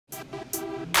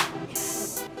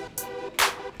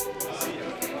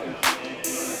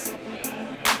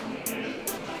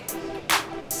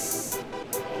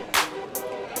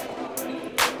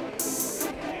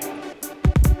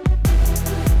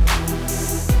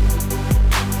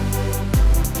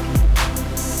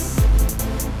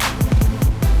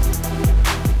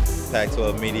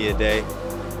Pac-12 Media Day.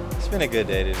 It's been a good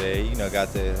day today.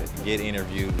 Got to get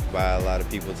interviewed by a lot of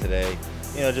people today,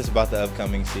 just about the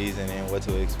upcoming season and what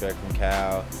to expect from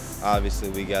Cal. Obviously,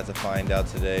 we got to find out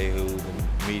today who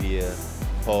the media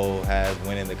poll has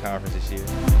winning the conference this year.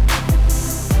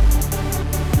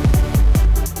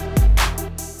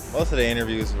 Most of the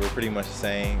interviews were pretty much the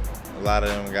same. A lot of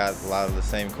them got a lot of the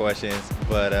same questions,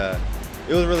 but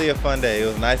it was really a fun day. It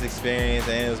was a nice experience,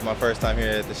 and it was my first time here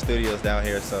at the studios down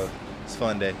here, so it's a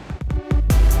fun day.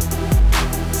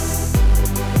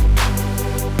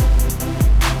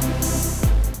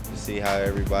 To see how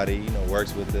everybody,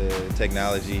 works with the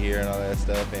technology here and all that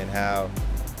stuff, and how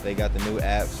they got the new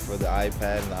apps for the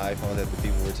iPad and the iPhone that the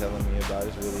people were telling me about.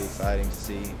 It's really exciting to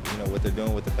see, what they're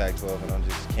doing with the Pac-12, and I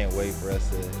just can't wait for us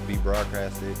to be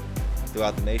broadcasted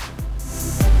throughout the nation.